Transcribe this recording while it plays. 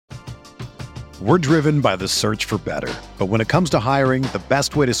We're driven by the search for better. But when it comes to hiring, the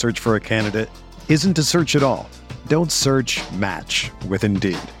best way to search for a candidate isn't to search at all. Don't search, match with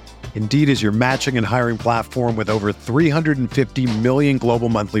Indeed. Indeed is your matching and hiring platform with over 350 million global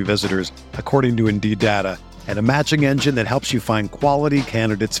monthly visitors, according to Indeed data, and a matching engine that helps you find quality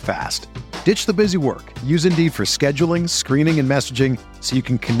candidates fast. Ditch the busy work. Use Indeed for scheduling, screening, and messaging so you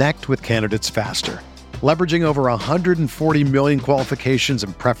can connect with candidates faster. Leveraging over 140 million qualifications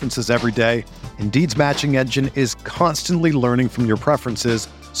and preferences every day, Indeed's matching engine is constantly learning from your preferences,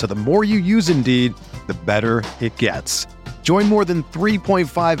 so the more you use Indeed, the better it gets. Join more than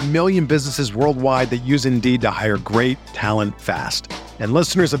 3.5 million businesses worldwide that use Indeed to hire great talent fast. And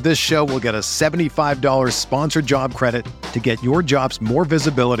listeners of this show will get a $75 sponsored job credit to get your jobs more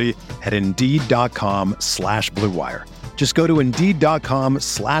visibility at Indeed.com/Blue Wire. Just go to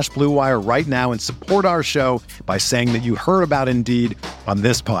Indeed.com/Blue Wire right now and support our show by saying that you heard about Indeed on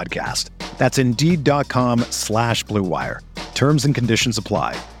this podcast. That's Indeed.com/Blue Wire. Terms and conditions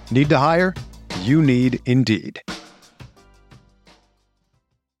apply. Need to hire? You need Indeed.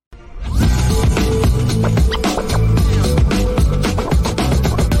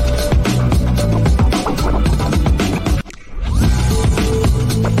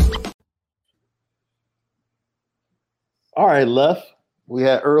 All right, Left. We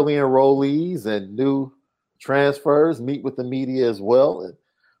had early enrollees and new transfers meet with the media as well. And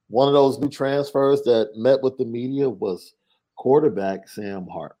one of those new transfers that met with the media was quarterback Sam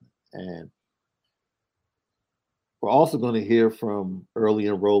Hartman. And we're also going to hear from early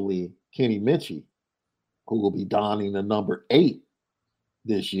enrollee Kenny Minchey, who will be donning the number 8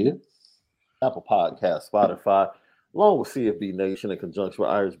 this year. Apple Podcast, Spotify, along with CFB Nation in conjunction with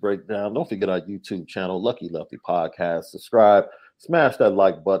Irish Breakdown. Don't forget our YouTube channel, Lucky Lefty Podcast. Subscribe, smash that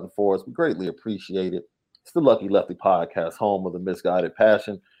like button for us. We greatly appreciate it. It's the Lucky Lefty Podcast, home of the misguided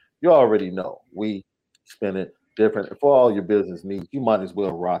passion. You already know we spin it different. And for all your business needs, you might as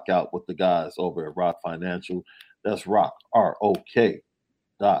well rock out with the guys over at Rock Financial. That's Rock, ROK.BIZ,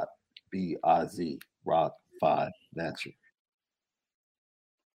 Rock Financial.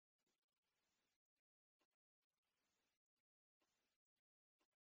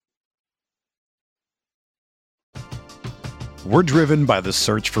 We're driven by the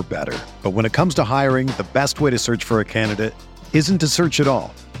search for better. But when it comes to hiring, the best way to search for a candidate isn't to search at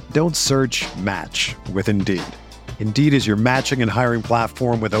all. Don't search, match with Indeed. Indeed is your matching and hiring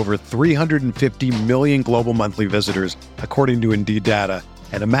platform with over 350 million global monthly visitors, according to Indeed data,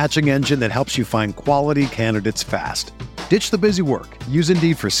 and a matching engine that helps you find quality candidates fast. Ditch the busy work. Use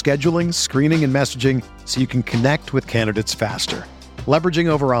Indeed for scheduling, screening, and messaging so you can connect with candidates faster. Leveraging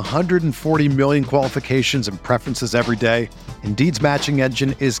over 140 million qualifications and preferences every day, Indeed's matching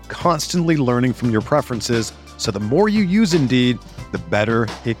engine is constantly learning from your preferences, so the more you use Indeed, the better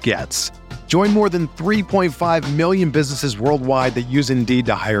it gets. Join more than 3.5 million businesses worldwide that use Indeed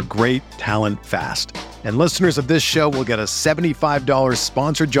to hire great talent fast. And listeners of this show will get a $75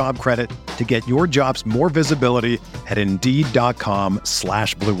 sponsored job credit to get your jobs more visibility at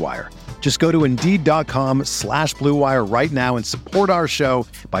Indeed.com/Blue Wire. Just go to Indeed.com/Blue Wire right now and support our show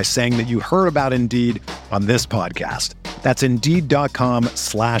by saying that you heard about Indeed on this podcast. That's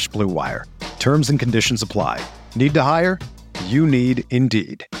Indeed.com/Blue Wire. Terms and conditions apply. Need to hire? You need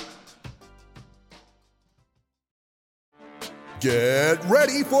Indeed. Get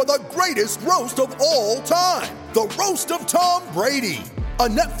ready for the greatest roast of all time, the Roast of Tom Brady, a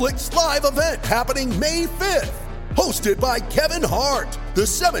Netflix live event happening May 5th. Hosted by Kevin Hart, the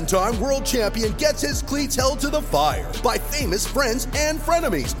 7-time world champion gets his cleats held to the fire by famous friends and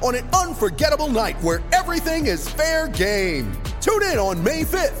frenemies on an unforgettable night where everything is fair game. Tune in on May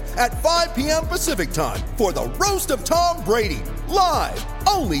 5th at 5 p.m. Pacific time for the Roast of Tom Brady, live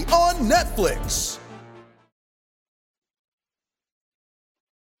only on Netflix.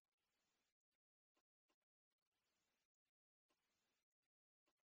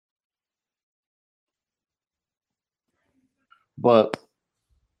 But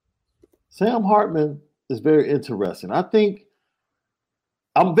Sam Hartman is very interesting. I think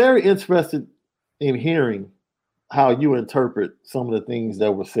I'm very interested in hearing how you interpret some of the things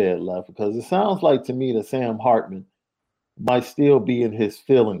that were said, Left, because it sounds like to me that Sam Hartman might still be in his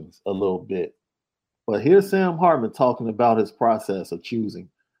feelings a little bit. But here's Sam Hartman talking about his process of choosing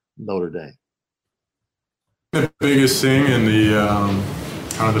Notre Dame. The biggest thing and the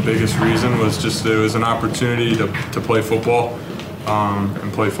kind of the biggest reason was just it was an opportunity to play football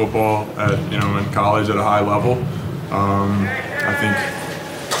and play football at in college at a high level. I think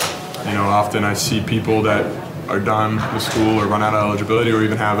often I see people that are done with school or run out of eligibility or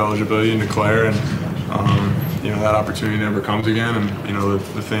even have eligibility and declare, and that opportunity never comes again. And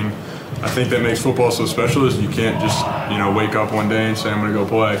the thing I think that makes football so special is you can't just, wake up one day and say, I'm going to go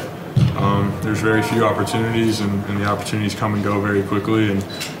play. There's very few opportunities, and the opportunities come and go very quickly. And,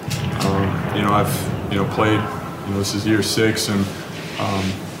 I've, played, this is year 6, and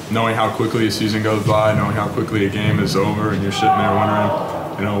knowing how quickly a season goes by, knowing how quickly a game is over, and you're sitting there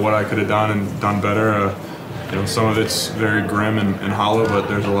wondering, what I could have done and done better. Some of it's very grim and hollow, but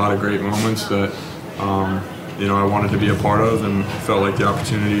there's a lot of great moments that, I wanted to be a part of, and felt like the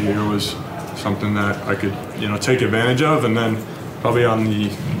opportunity here was something that I could, take advantage of. And then probably on the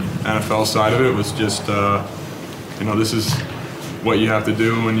NFL side of it was just, this is what you have to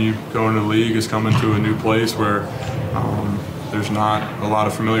do when you go into the league, is come into a new place where there's not a lot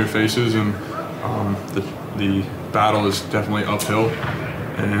of familiar faces, and the battle is definitely uphill.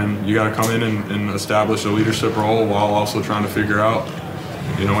 And you got to come in and establish a leadership role while also trying to figure out,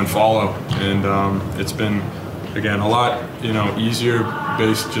 and follow. And it's been, again, a lot, easier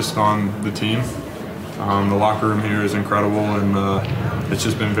based just on the team. The locker room here is incredible, and it's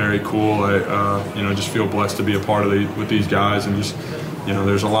just been very cool. I, just feel blessed to be a part of with these guys, and just,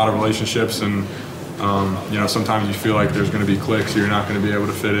 there's a lot of relationships, and sometimes you feel like there's going to be cliques. You're not going to be able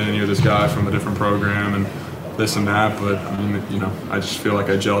to fit in. You're this guy from a different program, and this and that, but I just feel like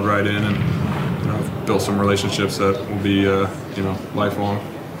I gelled right in, and I've built some relationships that will be lifelong.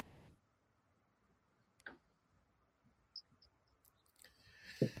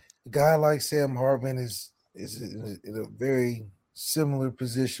 A guy like Sam Hartman is in a very similar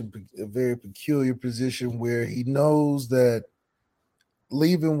position, a very peculiar position, where he knows that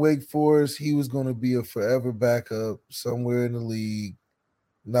leaving Wake Forest, he was going to be a forever backup somewhere in the league,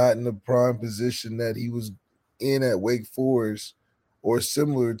 not in the prime position that he was in at Wake Forest or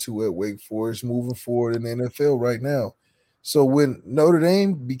similar to at Wake Forest moving forward in the NFL right now. So when Notre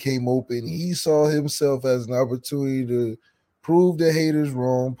Dame became open, he saw himself as an opportunity to prove the haters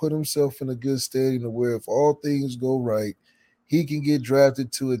wrong, put himself in a good standing to where if all things go right, he can get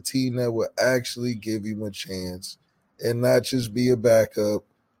drafted to a team that will actually give him a chance and not just be a backup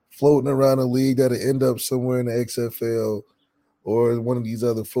floating around a league that'll end up somewhere in the XFL or one of these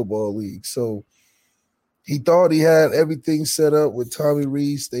other football leagues. So he thought he had everything set up with Tommy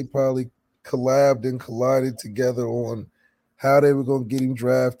Rees. They probably collabed and collided together on how they were going to get him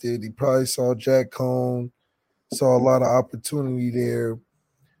drafted. He probably saw Jack Cohn, saw a lot of opportunity there.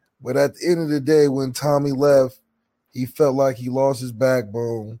 But at the end of the day, when Tommy left, he felt like he lost his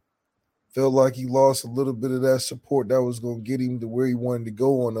backbone, felt like he lost a little bit of that support that was going to get him to where he wanted to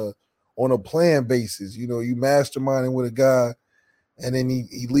go on a plan basis. You masterminding with a guy, and then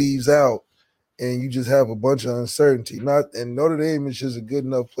he leaves out, and you just have a bunch of uncertainty. And Notre Dame is just a good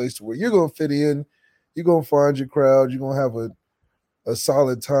enough place to where you're going to fit in, you're going to find your crowd, you're going to have a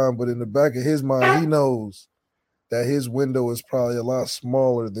solid time. But in the back of his mind, he knows that his window is probably a lot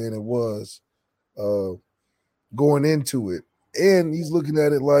smaller than it was going into it. And he's looking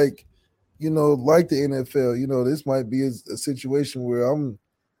at it like, like the NFL, this might be a situation where I'm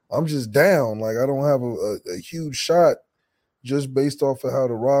just down. Like, I don't have a huge shot just based off of how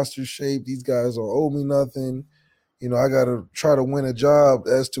the roster's shaped. These guys don't owe me nothing. I got to try to win a job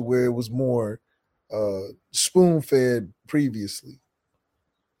as to where it was more spoon-fed previously.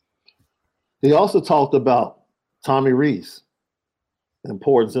 He also talked about Tommy Rees,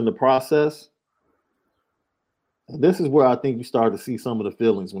 importance in the process. And this is where I think you start to see some of the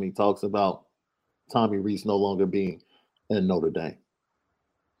feelings when he talks about Tommy Rees no longer being in Notre Dame.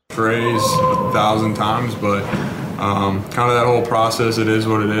 Phrase 1,000 times, but kind of that whole process, it is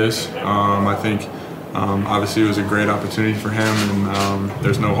what it is. I think obviously it was a great opportunity for him, and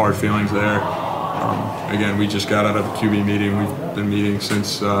there's no hard feelings there. Again, we just got out of a QB meeting. We've been meeting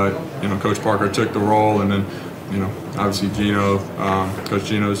since Coach Parker took the role, and then obviously Coach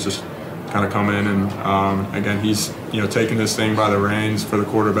Gino's just kind of come in, and again, he's taking this thing by the reins for the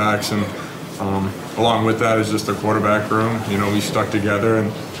quarterbacks, and along with that is just the quarterback room. We stuck together, and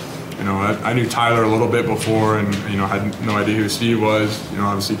I knew Tyler a little bit before, and had no idea who Steve was.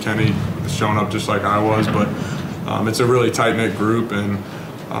 Obviously Kenny was showing up just like I was, but it's a really tight-knit group, and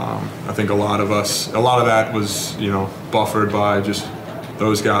I think a lot of that was buffered by just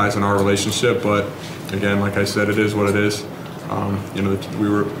those guys and our relationship. But again, like I said, it is what it is.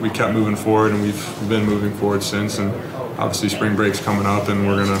 We kept moving forward, and we've been moving forward since. And obviously, spring break's coming up, and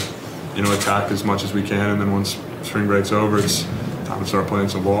we're gonna, attack as much as we can. And then once spring break's over, it's time to start playing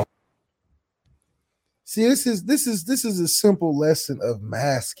some ball. See, this is a simple lesson of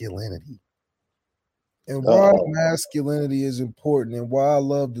masculinity, and why masculinity is important, and why I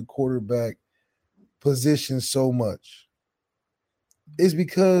love the quarterback position so much is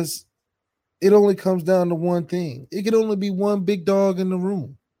because it only comes down to one thing. It can only be one big dog in the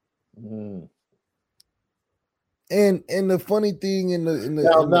room. Mm. And the funny thing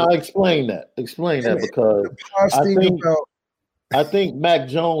Now explain that. Explain that because I think Mac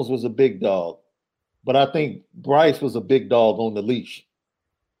Jones was a big dog, but I think Bryce was a big dog on the leash.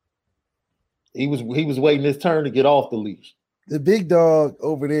 He was waiting his turn to get off the leash. The big dog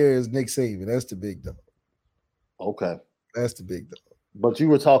over there is Nick Saban. That's the big dog. Okay. That's the big dog. But you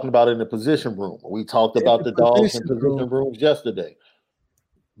were talking about in the position room. We talked about the dogs in position rooms yesterday.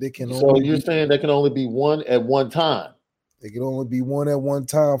 You're saying there can only be one at one time. They can only be one at one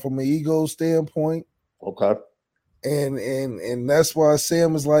time from an ego standpoint. Okay. And that's why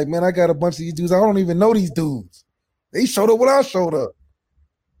Sam is like, man, I got a bunch of these dudes. I don't even know these dudes. They showed up when I showed up.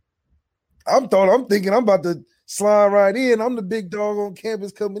 I'm thinking I'm about to slide right in. I'm the big dog on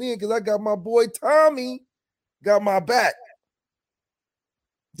campus coming in because I got my boy Tommy got my back.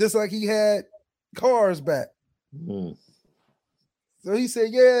 Just like he had Carr's back. Mm. So he said,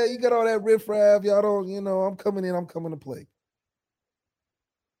 yeah, you got all that riffraff. Y'all don't, I'm coming in. I'm coming to play.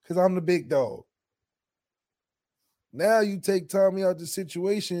 Because I'm the big dog. Now you take Tommy out the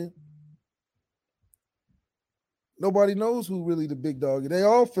situation. Nobody knows who really the big dog is. They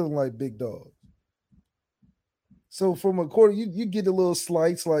all feeling like big dogs. So from a quarter, you get a little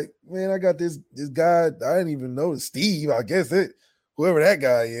slice like, man, I got this guy. I didn't even know Steve. I guess whoever that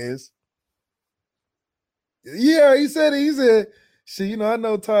guy is. Yeah, he said, shit, I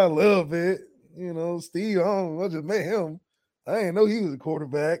know Ty a little bit. Steve, I just met him. I didn't know he was a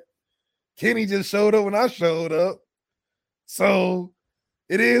quarterback. Kenny just showed up when I showed up. So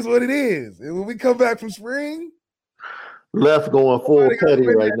it is what it is. And when we come back from spring, Left going full petty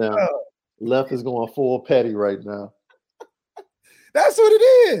right now. Left is going full petty right now. That's what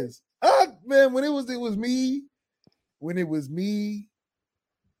it is. Man, when it was me,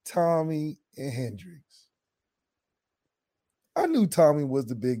 Tommy, and Hendricks, I knew Tommy was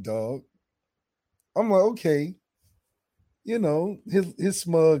the big dog. I'm like, okay, his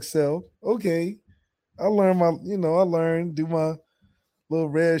smug self. Okay. I learned, do my little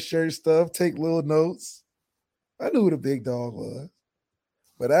red shirt stuff, take little notes. I knew who the big dog was.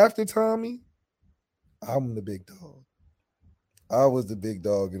 But after Tommy, I'm the big dog. I was the big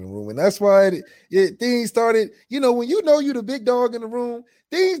dog in the room. And that's why things started, when you're the big dog in the room,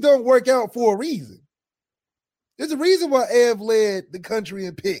 things don't work out for a reason. There's a reason why Ev led the country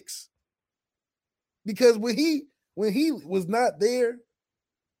in picks. Because when he was not there,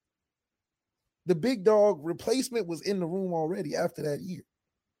 the big dog replacement was in the room already after that year.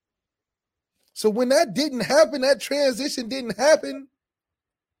 So when that didn't happen, that transition didn't happen,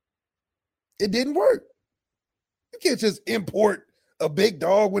 it didn't work. You can't just import a big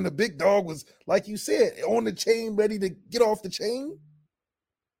dog when the big dog was, like you said, on the chain, ready to get off the chain.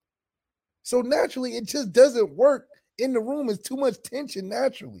 So naturally, it just doesn't work in the room. It's too much tension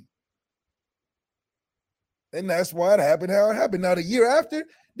naturally. And that's why it happened how it happened. Now, the year after,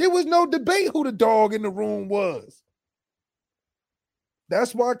 there was no debate who the dog in the room was.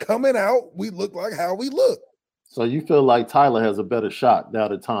 That's why coming out, we look like how we look. So you feel like Tyler has a better shot now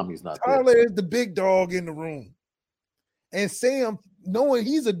that Tommy's not there? Tyler is the big dog in the room. And Sam, knowing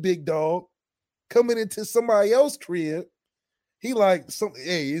he's a big dog, coming into somebody else's crib, he like,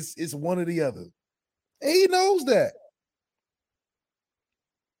 it's one or the other. And he knows that.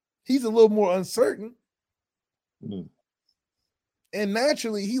 He's a little more uncertain. Mm. And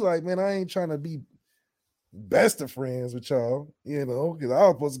naturally, he like, man, I ain't trying to be best of friends with y'all, because I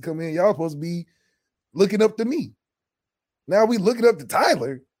was supposed to come in. Y'all supposed to be looking up to me. Now we looking up to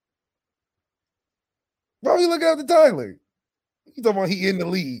Tyler. Why are we looking up to Tyler? You talking about he in the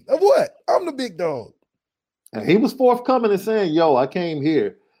lead of what? I'm the big dog. And he was forthcoming and saying, yo, I came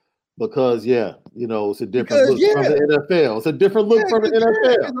here because, it's a different look from the NFL. It's a different look from the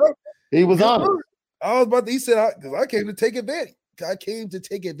NFL. He was honest. He said, because I came to take advantage. I came to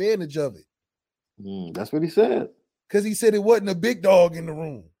take advantage of it. That's what he said. Because he said it wasn't a big dog in the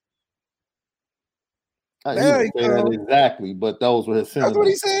room. He didn't say that exactly, but those were his sentiments. That's what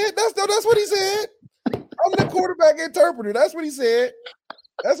he said. That's what he said. I'm the quarterback interpreter. That's what he said.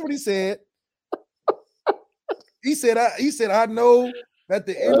 That's what he said. He said, I know that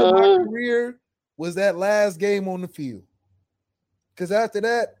the end of my career was that last game on the field. Because after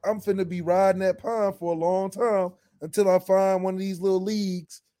that, I'm finna be riding that pond for a long time until I find one of these little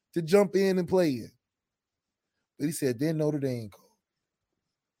leagues to jump in and play in. But he said, then Notre Dame called.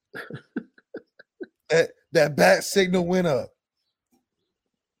 that bat signal went up.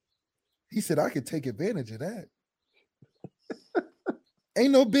 He said, I could take advantage of that.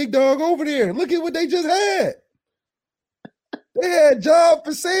 Ain't no big dog over there. Look at what they just had. They had job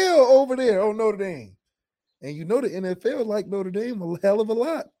for sale over there on Notre Dame. And the NFL like Notre Dame a hell of a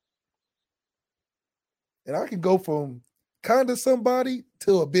lot. And I can go from kind of somebody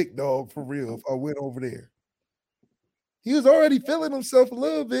to a big dog for real if I went over there. He was already feeling himself a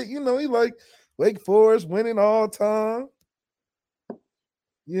little bit. He like Wake Forest winning all time.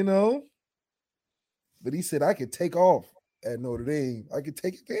 But he said, I could take off at Notre Dame. I could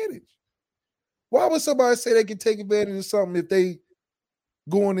take advantage. Why would somebody say they could take advantage of something if they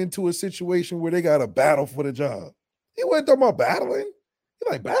going into a situation where they got to battle for the job? He wasn't talking about battling. He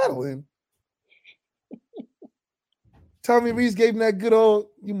like battling. Tommy Rees gave him that good old,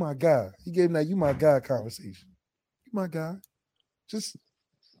 you my guy. He gave him that you my guy conversation. You my guy. Just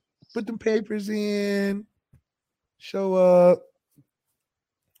put them papers in, show up.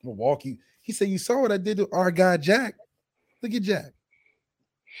 Milwaukee. He said, you saw what I did to our guy, Jack. Look at Jack.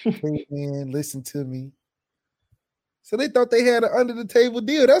 Hey, man, listen to me. So they thought they had an under-the-table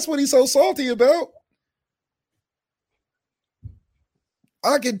deal. That's what he's so salty about.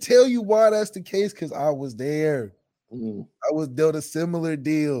 I can tell you why that's the case because I was there. I was dealt a similar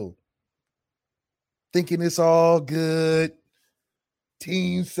deal. Thinking it's all good.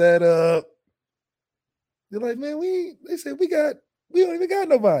 Team set up. They're like, man, they said we don't even got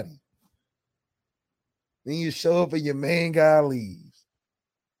nobody. Then you show up and your main guy leaves.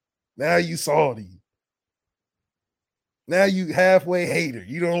 Now you salty. Now you halfway hater.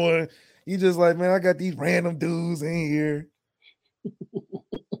 You don't want to, you just like, man, I got these random dudes in here.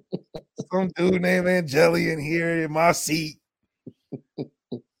 Some dude named Angeli in here in my seat.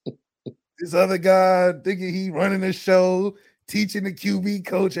 This other guy thinking he running the show, teaching the QB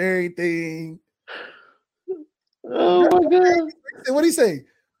coach everything. Oh my God. What'd he say?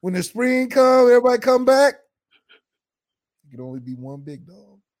 When the spring comes, everybody come back. You can only be one big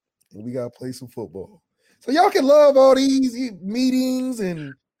dog. And we gotta play some football. So y'all can love all these meetings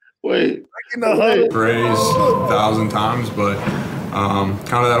and praise 1,000 times, but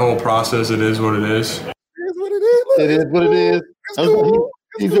kind of that whole process, it is what it is. It is what it is. Look, it is what it is. Cool.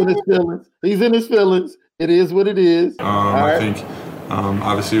 He's in his feelings. He's in his feelings. It is what it is. I think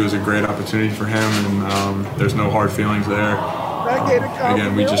obviously it was a great opportunity for him, and there's no hard feelings there.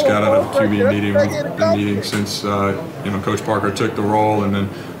 Again, we just got out of a QB meeting since Coach Parker took the role, and then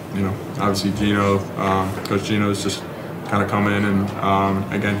obviously Gino, Coach Gino's just kind of come in,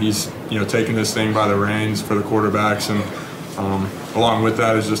 and again he's taking this thing by the reins for the quarterbacks, and along with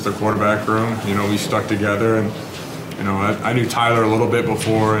that is just the quarterback room. We stuck together, and I knew Tyler a little bit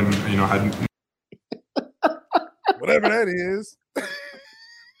before, and had whatever that is.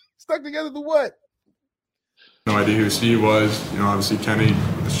 Stuck together to what? No idea who Steve was. Obviously Kenny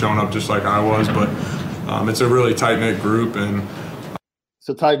was showing up just like I was, but it's a really tight-knit group, and it's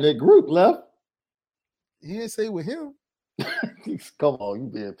a tight-knit group, Left. He didn't say with him. Come on, you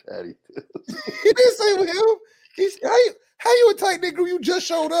being petty. He didn't say with him. How you a tight-knit group? You just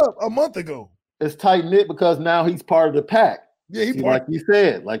showed up a month ago. It's tight-knit because now he's part of the pack. Yeah, like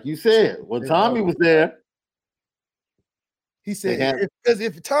you said. When Tommy was there. He said,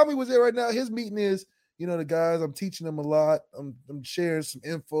 if Tommy was there right now, his meeting is, the guys, I'm teaching them a lot. I'm sharing some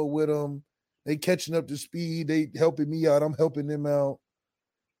info with them. They catching up to speed. They helping me out. I'm helping them out.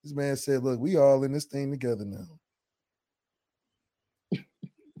 This man said, look, we all in this thing together now.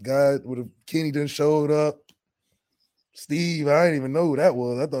 Guy Kenny done showed up. Steve, I didn't even know who that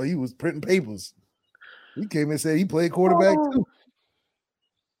was. I thought he was printing papers. He came and said he played quarterback too.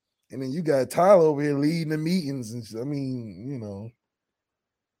 And then you got Tyler over here leading the meetings. And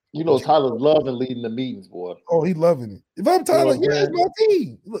Tyler's loving leading the meetings, boy. Oh, he's loving it. If I'm Tyler, it's my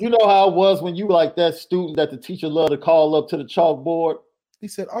team. Look. You know how it was when you like that student that the teacher loved to call up to the chalkboard? He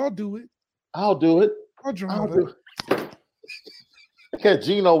said, I'll do it. I'll do it. I'll do it. Okay,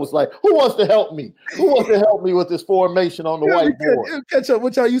 Gino was like, who wants to help me? Who wants to help me with this formation on the whiteboard? Catch up,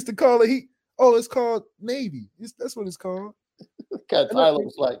 what y'all used to call it. It's called Navy. That's what it's called. Tyler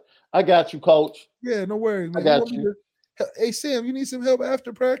was like, I got you, coach. Yeah, no worries, man. I got you. Hey, Sam, you need some help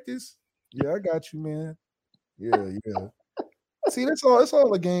after practice? Yeah, I got you, man. Yeah. See, that's all. It's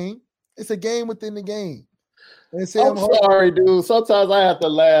all a game. It's a game within the game. And Sam, I'm sorry, dude. Sometimes I have to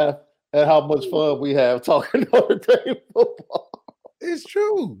laugh at how much fun we have talking Notre Dame football. It's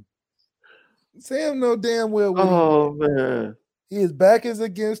true. Sam know damn well. Oh, man. His back is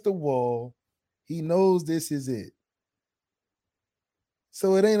against the wall. He knows this is it.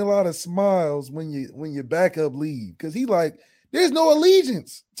 So it ain't a lot of smiles when your backup leave, because he like, there's no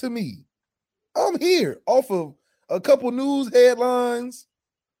allegiance to me. I'm here off of a couple news headlines,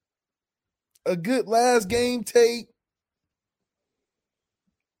 a good last game tape,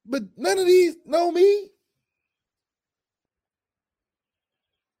 but none of these know me.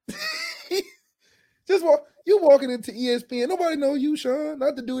 You walking into ESPN, nobody know you, Sean.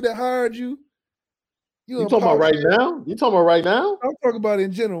 Not the dude that hired you. You talking about right now? You talking about right now? I'm talking about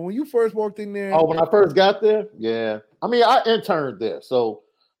in general. When you first walked in there. Oh, when I first got there? Yeah. I mean, I interned there, so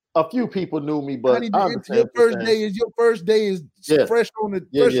a few people knew me, but your first day is fresh on the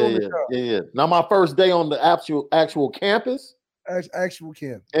job. Yeah. Now my first day on the actual campus. Actual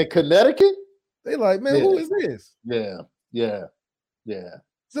campus. In Connecticut? They like, man, who is this? Yeah.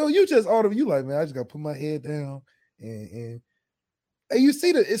 So you just you like, man, I just gotta put my head down and you see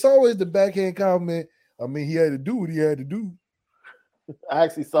it's always the backhand comment. I mean, he had to do what he had to do. I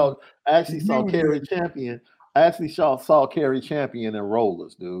actually saw Kerry Champion. I actually saw Kerry Champion in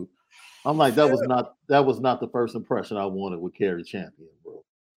rollers, dude. I'm like, that was not the first impression I wanted with Kerry Champion, bro.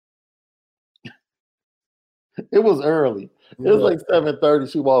 It was early. It was like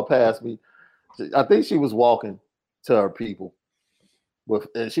 7:30. She walked past me. I think she was walking to her people.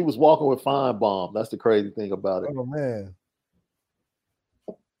 And she was walking with Feinbaum. That's the crazy thing about it. Oh, man.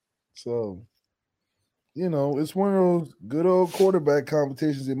 So, it's one of those good old quarterback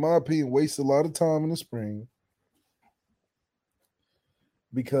competitions, in my opinion, wastes a lot of time in the spring.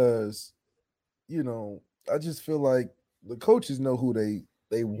 Because, I just feel like the coaches know who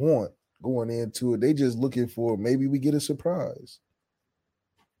they want going into it. They just looking for, maybe we get a surprise.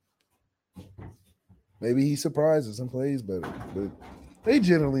 Maybe he surprises and plays better. But they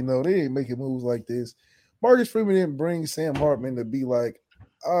generally know they ain't making moves like this. Marcus Freeman didn't bring Sam Hartman to be like,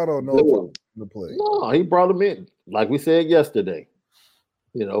 I don't know if I'm going to play. No, he brought him in. Like we said yesterday.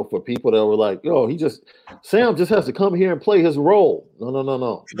 For people that were like, Sam just has to come here and play his role.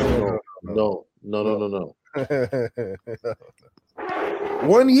 No.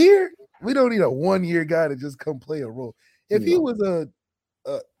 1 year? We don't need a 1 year guy to just come play a role. If he was a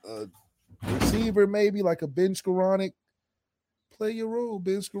receiver, maybe like a Ben Skoranek, play your role.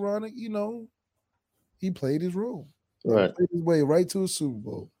 Ben Skoranek, he played his role. Right. He played his way right to a Super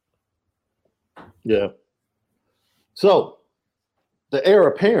Bowl. Yeah. So, the heir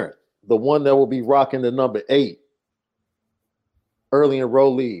apparent, the one that will be rocking the number 8, early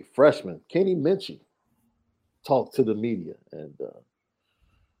enrollee, freshman, Kenny Minchey, talked to the media. And,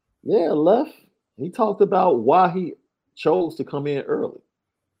 he talked about why he chose to come in early.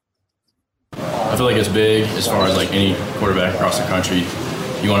 I feel like it's big as far as like any quarterback across the country.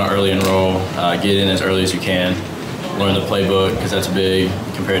 You want to early enroll, get in as early as you can, learn the playbook because that's big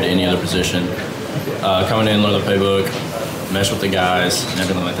compared to any other position. Coming in, learn the playbook, mesh with the guys, and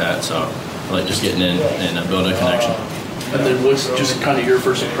everything like that. So I like just getting in and building a connection. And then what's just kind of your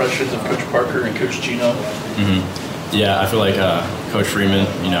first impressions of Coach Parker and Coach Gino? Mm-hmm. Yeah, I feel like Coach Freeman,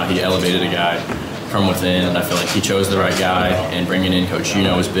 he elevated a guy from within, and I feel like he chose the right guy, and bringing in Coach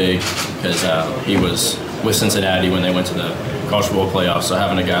Gino was big because he was with Cincinnati when they went to the College Football Playoffs, so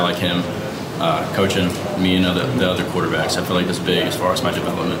having a guy like him coaching me and the other quarterbacks, I feel like that's big as far as my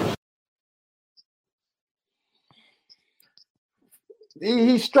development.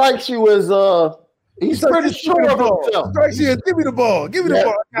 He strikes you as he's pretty sure of himself. Strikes you as give me the ball. Give me the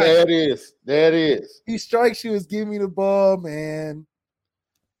ball. There it is. He strikes you as give me the ball, man.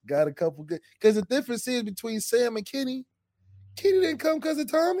 Got a couple good, because the difference is between Sam and Kenny. Kenny didn't come because of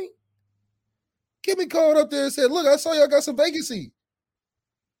Tommy. Kenny called up there and said, look, I saw y'all got some vacancy.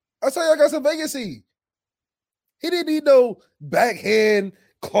 He didn't need no backhand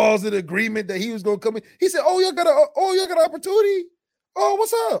closet agreement that he was gonna come in. He said, y'all got an opportunity. Oh,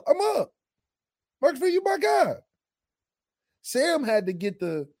 what's up? I'm up. Marcus Freeman, you my guy. Sam had to get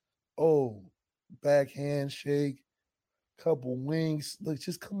the backhand shake. Couple wings. Look,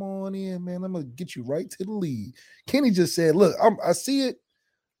 just come on in, man. I'm gonna get you right to the lead. Kenny just said, look, I see it.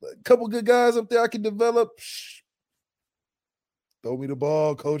 A couple good guys up there I can develop. Throw me the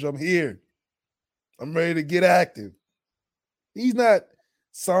ball, coach. I'm here. I'm ready to get active. He's not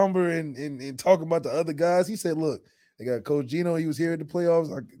somber and talking about the other guys. He said, look, they got Coach Gino. He was here at the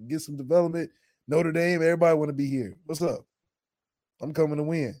playoffs. I can get some development. Notre Dame, everybody want to be here. What's up? I'm coming to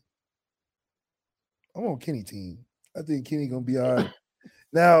win. I'm on Kenny team. I think Kenny going to be all right.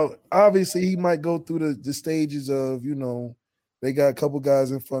 Now, obviously, he might go through the stages of, they got a couple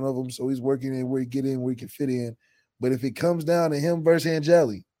guys in front of him, so he's working in where he get in, where he can fit in. But if it comes down to him versus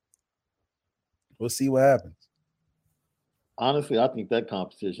Angeli, we'll see what happens. Honestly, I think that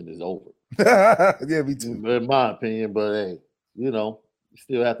competition is over. Yeah, me too. In my opinion, but hey, you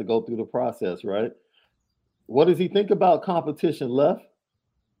still have to go through the process, right? What does he think about competition left?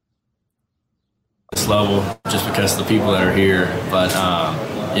 This level, just because of the people that are here. But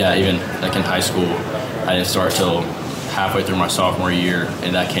even like in high school, I didn't start till halfway through my sophomore year,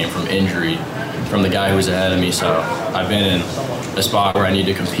 and that came from injury from the guy who was ahead of me. So I've been in a spot where I need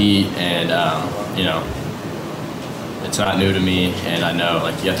to compete, and it's not new to me, and I know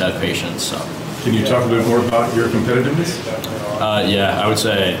you have to have patience. So Can you talk a bit more about your competitiveness? Yeah, I would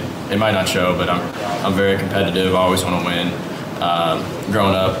say it might not show, but I'm very competitive. I always want to win.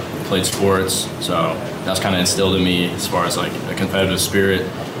 Growing up, played sports, so that's kind of instilled in me as far as like a competitive spirit.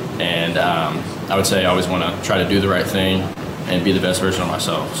 And I would say I always want to try to do the right thing and be the best version of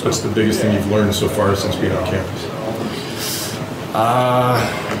myself. So. What's the biggest thing you've learned so far since being on campus?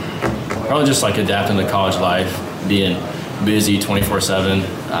 Probably just like adapting to college life, being busy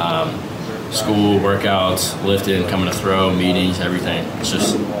 24/7. School, workouts, lifting, coming to throw, meetings, everything. It's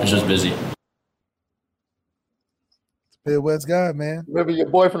just busy. Midwest guy, man. Remember your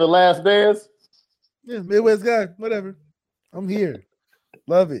boy from the Last Bears? Yeah, Midwest guy. Whatever. I'm here.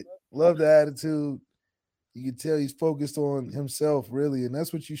 Love it. Love the attitude. You can tell he's focused on himself, really, and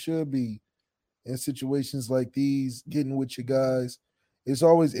that's what you should be in situations like these, getting with your guys. It's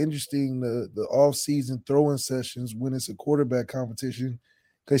always interesting the off-season throwing sessions when it's a quarterback competition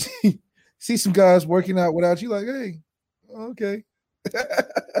because you see some guys working out without you, like, hey, okay.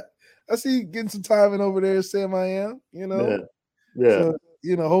 I see you getting some time in over there, Sam I am, you know. Yeah. So,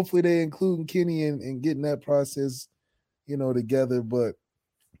 you know, hopefully they include Kenny in getting that process, you know, together. But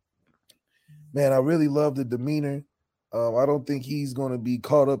man, I really love the demeanor. I don't think he's going to be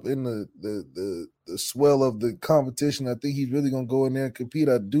caught up in the swell of the competition. I think he's really going to go in there and compete.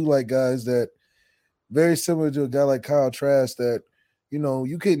 I do like guys that very similar to a guy like Kyle Trask that, you know,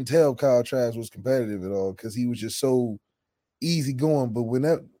 you couldn't tell Kyle Trask was competitive at all because he was just so easy going. But when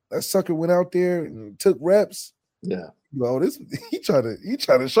that sucker went out there and took reps, yeah, he trying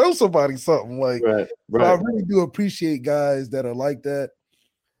to show somebody something. Like, right. So I really do appreciate guys that are like that.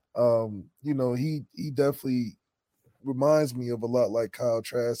 You know, he definitely reminds me of a lot like Kyle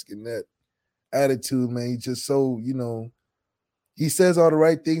Trask in that attitude, man. He's just so, you know, he says all the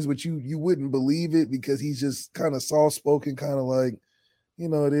right things, but you wouldn't believe it because he's just kind of soft-spoken, kind of like, you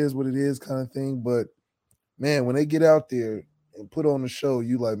know, it is what it is kind of thing. But man, when they get out there and put on the show,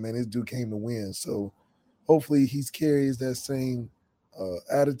 you like, man, this dude came to win. So hopefully he carries that same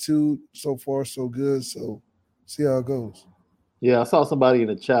attitude. So far, so good. So see how it goes. Yeah, I saw somebody in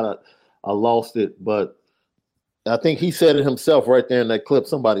the chat. I lost it, but I think he said it himself right there in that clip.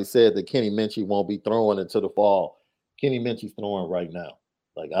 Somebody said that Kenny Minchey won't be throwing until the fall. Kenny Minchey's throwing right now.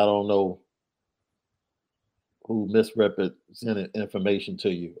 Like, I don't know who misrepresented information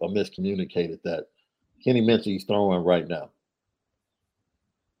to you or miscommunicated that. Kenny Minchey's throwing right now.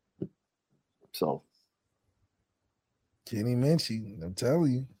 So. Kenny Minchey, I'm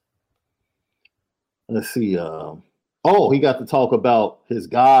telling you. Let's see. He got to talk about his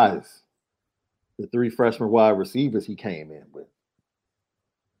guys. The 3 freshman wide receivers he came in with.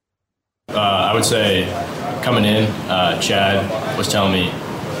 I would say coming in, Chad was telling me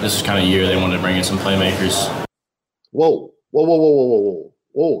this is kind of year they wanted to bring in some playmakers. Whoa.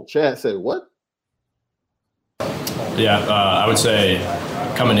 Chad said what? Yeah, I would say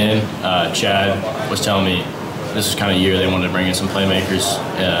coming in, Chad was telling me this is kind of year they wanted to bring in some playmakers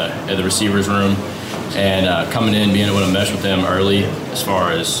at the receivers room. And coming in, being able to mesh with them early as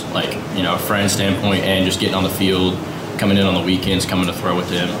far as, like, you know, a friend standpoint and just getting on the field, coming in on the weekends, coming to throw with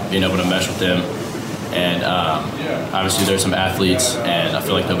them, being able to mesh with them. And obviously there's some athletes, and I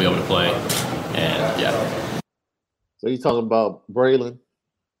feel like they'll be able to play. And, yeah. So you're talking about Braylon,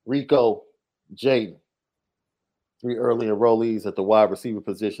 Rico, Jaden, 3 early enrollees at the wide receiver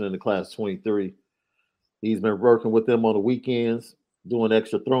position in the class 23. He's been working with them on the weekends, doing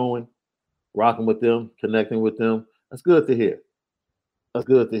extra throwing, rocking with them, connecting with them. That's good to hear.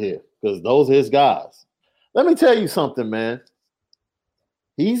 Because those are his guys. Let me tell you something, man.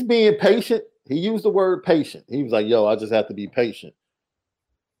 He's being patient. He used the word patient. He was like, yo, I just have to be patient.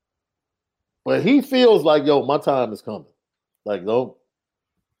 But he feels like, yo, my time is coming. Like, no,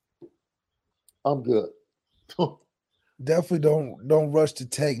 I'm good. Definitely don't rush the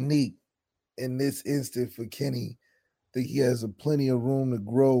technique in this instant for Kenny. I think he has plenty of room to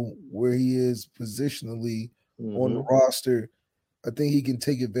grow where he is positionally on the roster. I think he can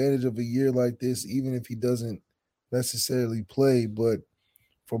take advantage of a year like this, even if he doesn't necessarily play. But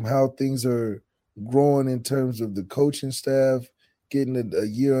from how things are growing in terms of the coaching staff, getting a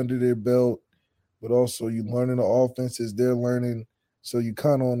year under their belt, but also you learning the offenses they're learning. So you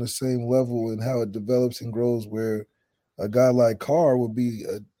kind of on the same level in how it develops and grows, where a guy like Carr would be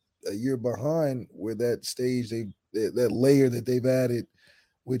a year behind where that stage that layer that they've added,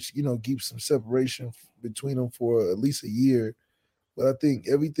 which, you know, keeps some separation between them for at least a year. But I think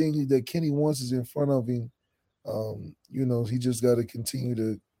everything that Kenny wants is in front of him. You know, he just got to continue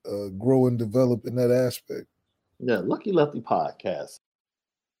to grow and develop in that aspect. Yeah, Lucky Lefty Podcast.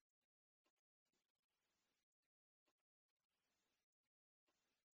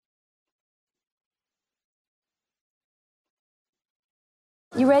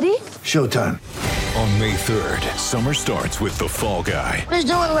 You ready? Showtime. On May 3rd, summer starts with The Fall Guy. Let's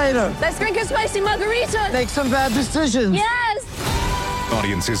do it later. Let's drink a spicy margarita. Make some bad decisions. Yes.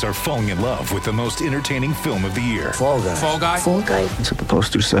 Audiences are falling in love with the most entertaining film of the year. Fall Guy. Fall Guy? Fall Guy. That's what the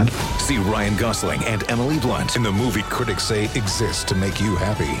poster said. See Ryan Gosling and Emily Blunt in the movie critics say exists to make you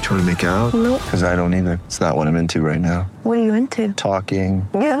happy. Trying to make it out? Nope. Because I don't either. It's not what I'm into right now. What are you into? Talking.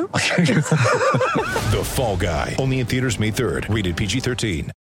 Yeah. The Fall Guy. Only in theaters May 3rd. Rated PG-13.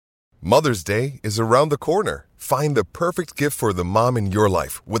 Mother's Day is around the corner. Find the perfect gift for the mom in your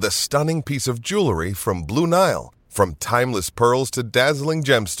life with a stunning piece of jewelry from Blue Nile. From timeless pearls to dazzling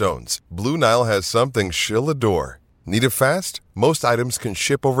gemstones, Blue Nile has something she'll adore. Need it fast? Most items can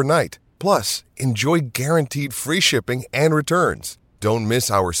ship overnight. Plus, enjoy guaranteed free shipping and returns. Don't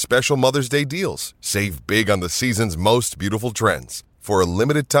miss our special Mother's Day deals. Save big on the season's most beautiful trends. For a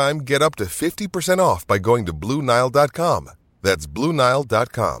limited time, get up to 50% off by going to BlueNile.com. That's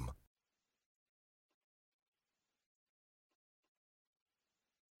BlueNile.com.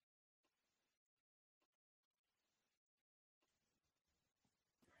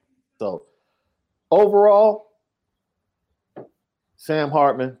 So, overall, Sam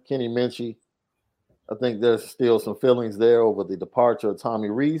Hartman, Kenny Minchey, I think there's still some feelings there over the departure of Tommy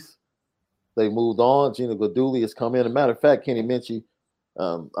Rees. They moved on. Gino Guidugli has come in. As a matter of fact, Kenny Minchey,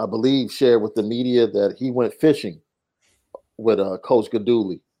 I believe, shared with the media that he went fishing with Coach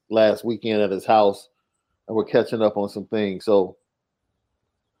Guidugli last weekend at his house, and we're catching up on some things. So,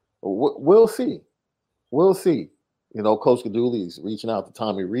 we'll see. We'll see. You know, Coach Guidugli is reaching out to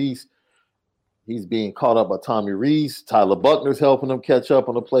Tommy Rees. He's being caught up by Tommy Rees. Tyler Buckner's helping him catch up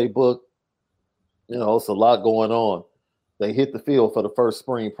on the playbook. You know, it's a lot going on. They hit the field for the first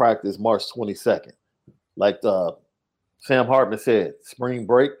spring practice March 22nd. Like Sam Hartman said, spring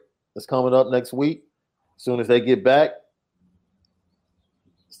break is coming up next week. As soon as they get back,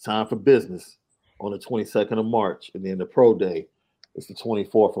 it's time for business on the 22nd of March. And then the pro day is the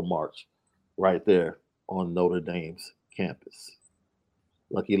 24th of March right there on Notre Dame's campus.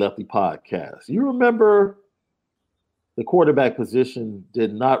 Lucky Lefty Podcast. You remember the quarterback position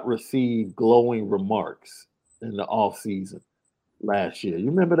did not receive glowing remarks in the offseason last year. You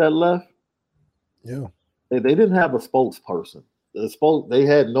remember that, Left? Yeah. They didn't have a spokesperson. They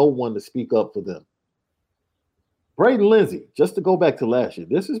had no one to speak up for them. Braden Lindsey, just to go back to last year,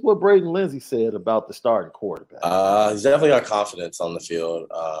 this is what Braden Lindsey said about the starting quarterback. He's definitely got confidence on the field.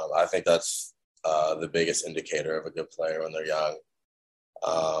 I think that's the biggest indicator of a good player when they're young.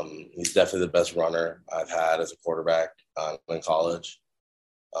 He's definitely the best runner I've had as a quarterback in college.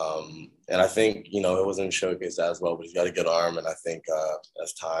 And I think, you know, it wasn't showcased as well, but he's got a good arm. And I think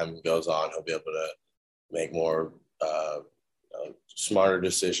as time goes on, he'll be able to make more smarter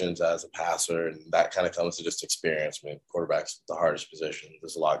decisions as a passer. And that kind of comes to just experience. I mean, quarterback's the hardest position.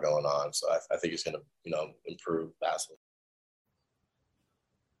 There's a lot going on. So I think he's going to, you know, improve passing.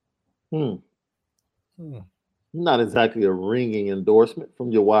 Not exactly a ringing endorsement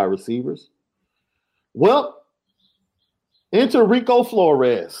from your wide receivers. Well, enter Rico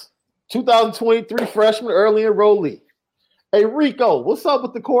Flores, 2023 freshman, early enrollee. Hey, Rico, what's up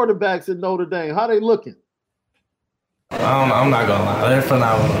with the quarterbacks in Notre Dame? How they looking? I'm not going to lie. They're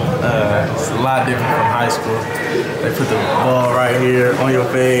phenomenal. It's a lot different from high school. They put the ball right here on your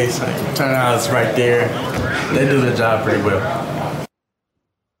face. Turn out, it's right there. They do their job pretty well.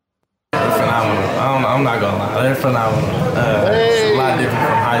 They're phenomenal. I'm not going to lie. They're phenomenal. It's a lot different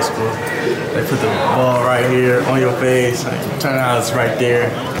from high school. They put the ball right here on your face. Turn out, it's right there.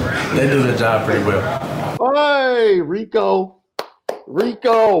 They do their job pretty well. Hey, Rico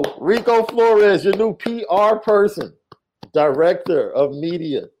Flores, your new PR person, director of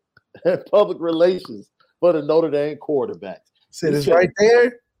media and public relations for the Notre Dame quarterbacks. Said it's right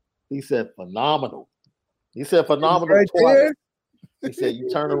there. He said phenomenal. He said phenomenal right twice. there? He said you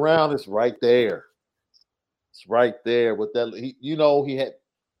turn around, it's right there. It's right there with that.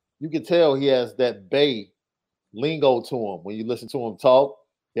 You can tell he has that Bay lingo to him when you listen to him talk.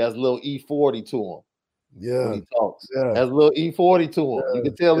 He has a little E40 to him. Yeah, when he talks. Yeah. Has a little E40 to him. Yeah. You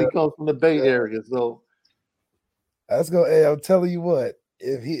can tell he comes from the Bay Area. So let's go. Hey, I'm telling you what.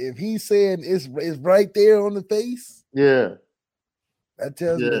 If he's saying it's right there on the face, yeah, that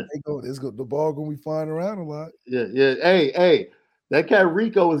tells you that the ball gonna be flying around a lot. Yeah. Hey, that cat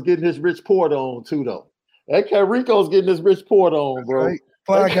Rico is getting his Rich Porter on too, though. That cat Rico's getting his Rich Porter on, bro. Right.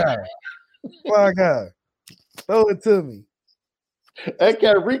 Fly guy. Throw it to me. That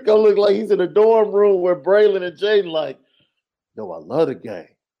cat Rico look like he's in a dorm room where Braylon and Jaden like, yo, I love the game.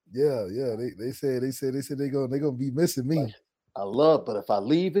 Yeah. They said they're gonna be missing me. I love, but if I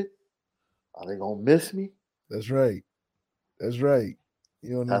leave it, are they gonna miss me? That's right.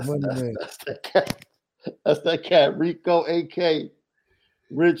 You don't need money, man. That's that cat. That's that cat, Rico, AK,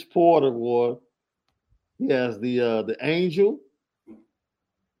 Rich Porter, boy. He has the Angel.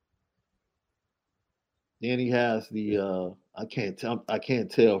 Then he has the I can't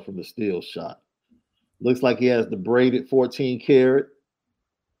tell from the still shot. Looks like he has the braided 14 karat.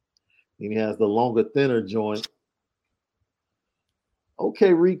 Then he has the longer, thinner joint.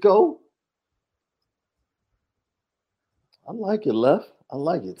 Okay, Rico. I like it, Left. I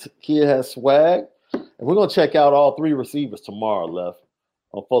like it. Kid has swag. And we're going to check out all three receivers tomorrow, Left,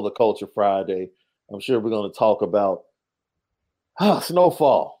 on For the Culture Friday. I'm sure we're going to talk about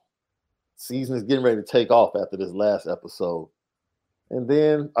snowfall. Season is getting ready to take off after this last episode. And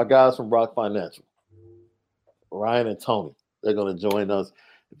then our guys from Rock Financial, Ryan and Tony, they're going to join us.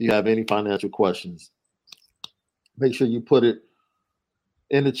 If you have any financial questions, make sure you put it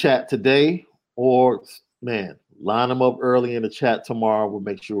in the chat today or, man, line them up early in the chat tomorrow. We'll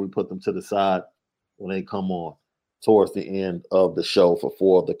make sure we put them to the side when they come on towards the end of the show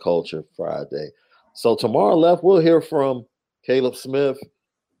for the Culture Friday. So tomorrow, Left, we'll hear from Caleb Smith,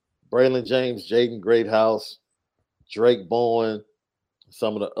 Braylon James, Jaden Greathouse, Drake Bowen,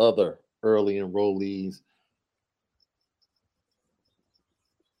 some of the other early enrollees.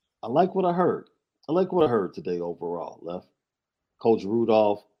 I like what I heard. I like what I heard today overall, Left. Coach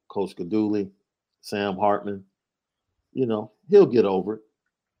Rudolph, Coach Gaduli, Sam Hartman. You know, he'll get over it.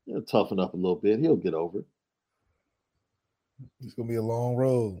 He'll toughen up a little bit. He'll get over it. It's going to be a long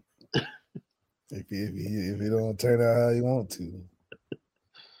road if he don't turn out how you want to.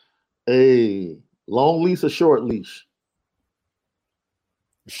 Hey, long leash or short leash?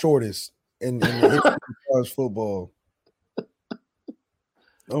 Shortest in the history of college football.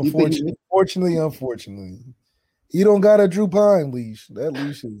 Unfortunately, he don't got a Drew Pine leash. That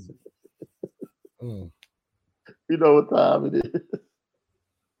leash is. You know what time it is.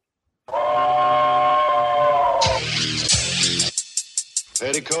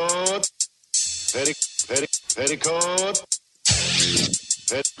 Petticoat, petticoat,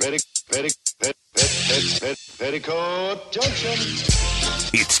 petticoat junction.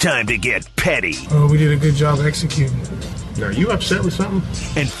 It's time to get petty. Oh, we did a good job executing. Are you upset with something?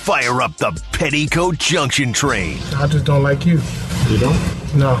 And fire up the Petticoat Junction train. I just don't like you. You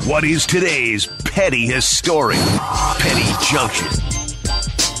don't? No. What is today's petty historic Petty Junction?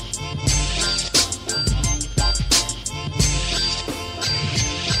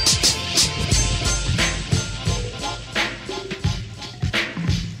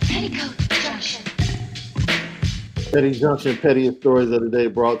 Petty Junction, pettiest stories of the day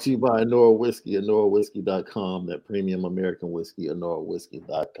brought to you by Anora Whiskey, AnoraWhiskey.com, that premium American whiskey,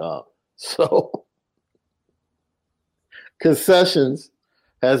 AnoraWhiskey.com. So, Concessions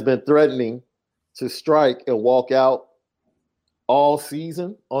has been threatening to strike and walk out all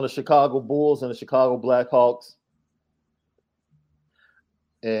season on the Chicago Bulls and the Chicago Blackhawks.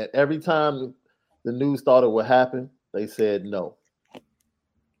 And every time the news thought it would happen, they said no.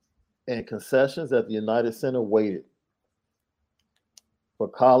 And Concessions at the United Center waited for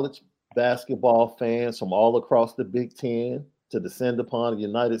college basketball fans from all across the Big Ten to descend upon the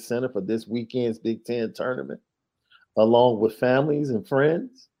United Center for this weekend's Big Ten tournament, along with families and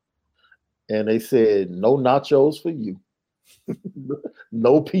friends. And they said, no nachos for you.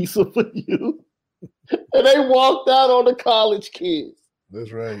 No pizza for you. And they walked out on the college kids.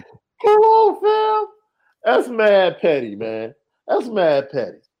 That's right. Come on, fam. That's mad petty, man. That's mad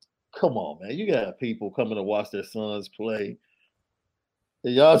petty. Come on, man. You got people coming to watch their sons play.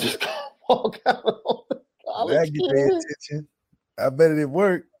 And y'all just walk out on the college get their attention. I bet it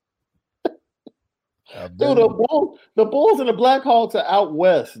worked. Dude, the Bulls and the Blackhawks are out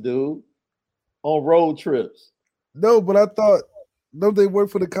west, dude, on road trips. No, but I thought, don't they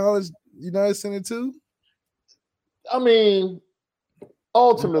work for the college United Center too? I mean,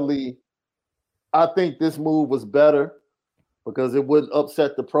 ultimately, I think this move was better because it wouldn't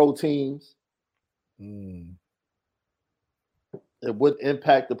upset the pro teams. It wouldn't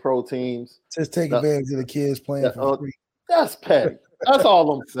impact the pro teams. Just take advantage of the kids playing for free. That's petty. That's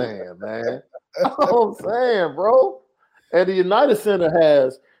all I'm saying, man. That's all I'm saying, bro. And the United Center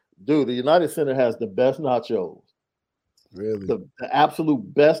has the best nachos. Really? The absolute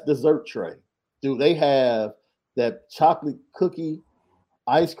best dessert tray. Dude, they have that chocolate cookie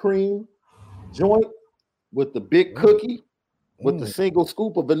ice cream joint with the big cookie with the single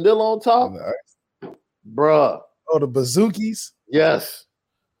scoop of vanilla on top. Bruh. Oh, the Bazookies? Yes.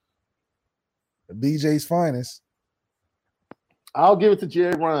 The BJ's finest. I'll give it to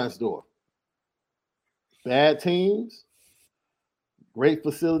Jerry Reinsdorf. Bad teams, great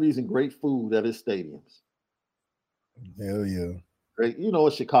facilities, and great food at his stadiums. Hell yeah. Right? You know,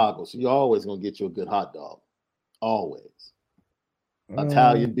 it's Chicago, so you're always gonna get you a good hot dog. Always.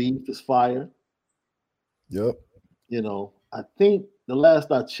 Italian beef is fire. Yep. You know, I think the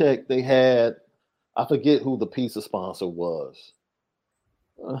last I checked, they had, I forget who the pizza sponsor was.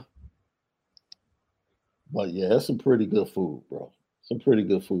 But yeah, that's some pretty good food, bro. Some pretty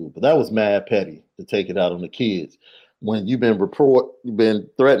good food. But that was mad petty to take it out on the kids. When you've been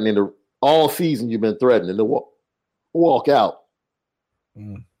threatening to, all season, you've been threatening to walk out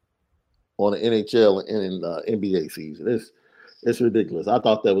on the NHL and NBA season. It's ridiculous. I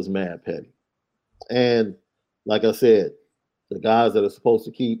thought that was mad petty. And like I said, the guys that are supposed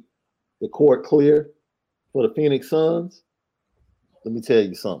to keep the court clear for the Phoenix Suns, let me tell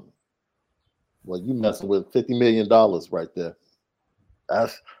you something. Well, you messing with $50 million right there.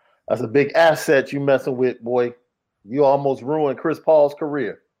 That's a big asset you messing with, boy. You almost ruined Chris Paul's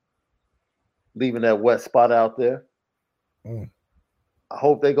career, leaving that wet spot out there. I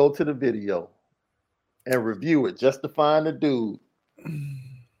hope they go to the video and review it just to find the dude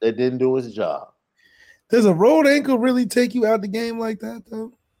that didn't do his job. Does a road ankle really take you out the game like that,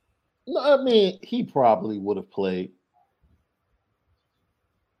 though? No, I mean, he probably would have played.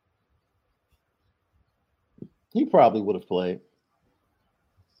 He probably would have played.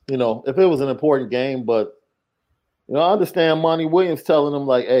 You know, if it was an important game, but you know, I understand Monty Williams telling him,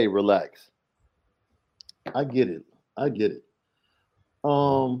 like, hey, relax. I get it.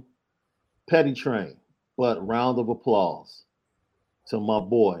 Petty train, but round of applause to my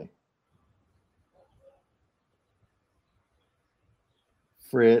boy,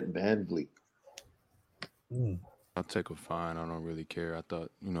 Fred VanVleet. I'll take a fine. I don't really care. I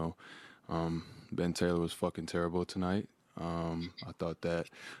thought, you know, Ben Taylor was fucking terrible tonight. I thought that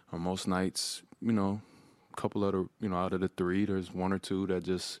on most nights, you know, a couple of the, you know, out of the three, there's one or two that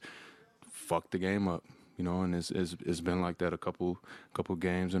just fucked the game up, you know, and it's been like that a couple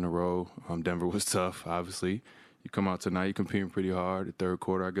games in a row. Denver was tough, obviously. You come out tonight, you're competing pretty hard. The third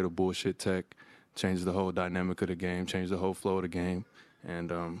quarter, I get a bullshit tech, changes the whole dynamic of the game, changes the whole flow of the game. And,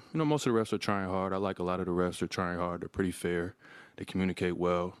 you know, most of the refs are trying hard. I like a lot of the refs are trying hard. They're pretty fair. They communicate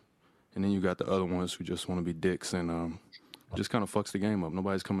well. And then you got the other ones who just want to be dicks and just kind of fucks the game up.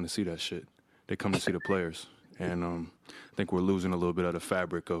 Nobody's coming to see that shit. They come to see the players. And I think we're losing a little bit of the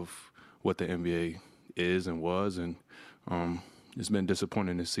fabric of what the NBA is and was. And it's been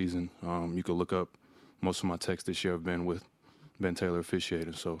disappointing this season. You could look up most of my texts this year have been with Ben Taylor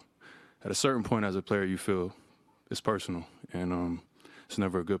officiating. So at a certain point as a player, you feel it's personal. And it's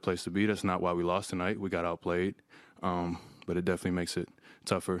never a good place to be. That's not why we lost tonight. We got outplayed. But it definitely makes it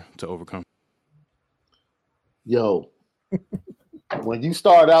tougher to overcome. Yo, when you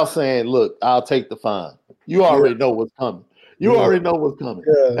start out saying, look, I'll take the fine, you already know what's coming. You already know what's coming.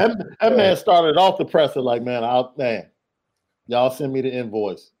 Yeah. That man started off the presser like, man, y'all send me the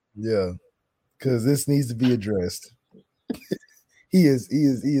invoice. Yeah, because this needs to be addressed. He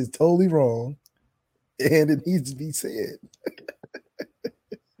is totally wrong, and it needs to be said.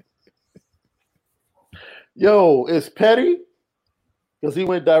 Yo, it's petty because he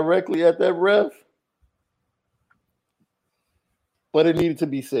went directly at that ref, but it needed to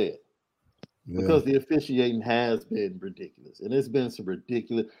be said because the officiating has been ridiculous, and it's been some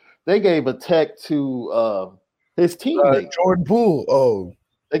ridiculous. They gave a tech to his teammate Jordan Poole. Oh,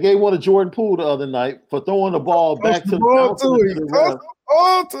 they gave one to Jordan Poole the other night for throwing the ball back to the ref.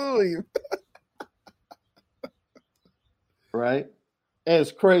 To him. Right, and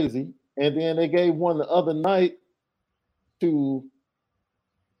it's crazy. And then they gave one the other night to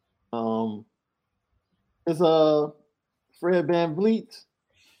his Fred VanVleet's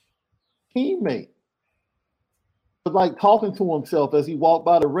teammate. Was like talking to himself as he walked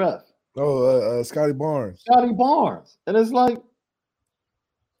by the ref. Oh, Scotty Barnes. And it's like,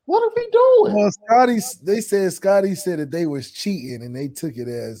 what are we doing? Well, they said Scotty said that they was cheating and they took it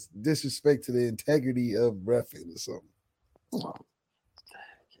as disrespect to the integrity of reffing or something. Oh.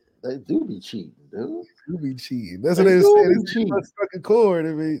 They do be cheating, dude. They do be cheating. That's what they said. It's cheating. Stuck a cord. I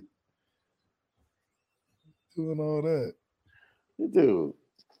mean, doing all that. Dude.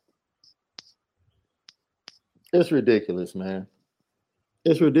 It's ridiculous, man.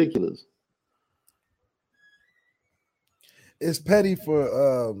 It's ridiculous. It's petty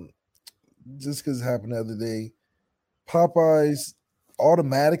for just because it happened the other day. Popeyes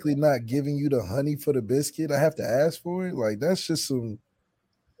automatically not giving you the honey for the biscuit. I have to ask for it. Like, that's just some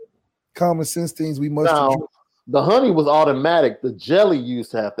common sense things we must. Now, the honey was automatic. The jelly you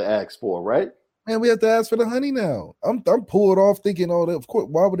used to have to ask for, right? Man, we have to ask for the honey now. I'm pulled off thinking, oh, of course,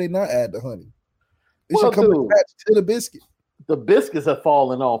 why would they not add the honey? It should come attached to the biscuit. The biscuits have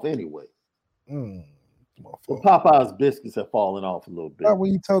fallen off anyway. The Popeyes biscuits have fallen off a little bit. Not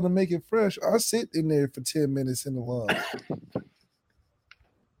when you tell them to make it fresh. I sit in there for 10 minutes in the line.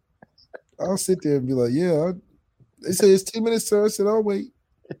 I'll sit there and be like, yeah. They say it's 10 minutes, sir. I said, I'll wait.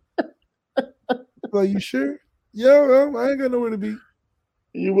 Like, you sure? Yeah, well, I ain't got nowhere to be.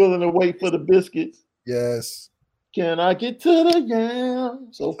 You willing to wait for the biscuits? Yes. Can I get to the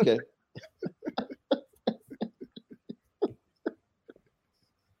yams? Okay.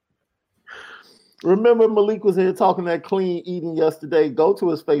 Remember Malik was here talking that clean eating yesterday. Go to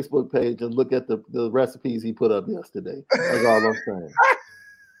his Facebook page and look at the recipes he put up yesterday. That's all I'm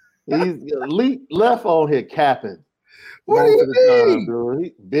saying. He's left on here capping. What do you mean?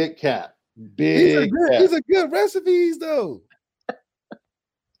 Dude. Big cap. Big cap. These are good recipes, though.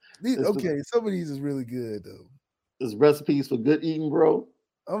 Some of these is really good, though. There's recipes for good eating, bro.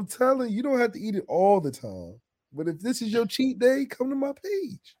 I'm telling you, you don't have to eat it all the time. But if this is your cheat day, come to my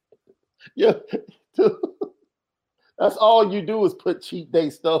page. Yeah. That's all you do is put cheat day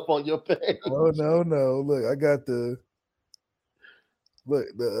stuff on your page. Oh, no. Look, I got the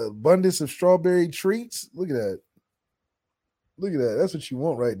abundance of strawberry treats. Look at that. That's what you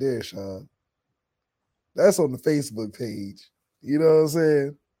want right there, Sean. That's on the Facebook page. You know what I'm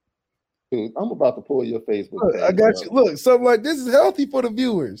saying? Dude, I'm about to pull your Facebook Look, page. I got you. Look, something like this is healthy for the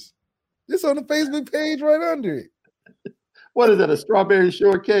viewers. This on the Facebook page right under it. What is that, a strawberry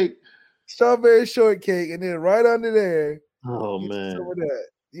shortcake? Strawberry shortcake, and then right under there. Oh, man. Some of that.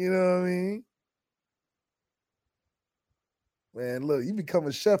 You know what I mean? Man, look, you become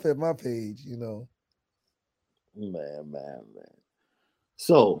a chef at my page, you know. Man.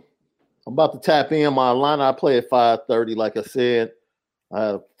 So, I'm about to tap in my line. I play at 5:30, like I said.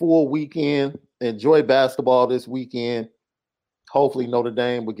 Full weekend. Enjoy basketball this weekend. Hopefully Notre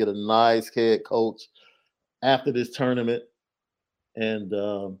Dame will get a nice head coach after this tournament. And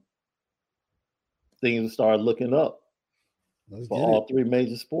things will start looking up for all three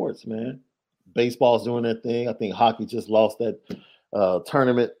major sports, man. Baseball's doing their thing. I think hockey just lost that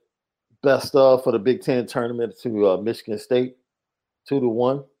tournament best of for the Big Ten tournament to Michigan State,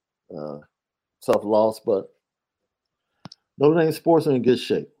 2-1. Tough loss, but Notre Dame sports are in good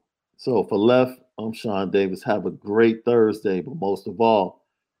shape. So for Left, I'm Sean Davis. Have a great Thursday, but most of all,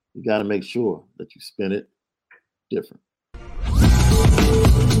 you got to make sure that you spin it different.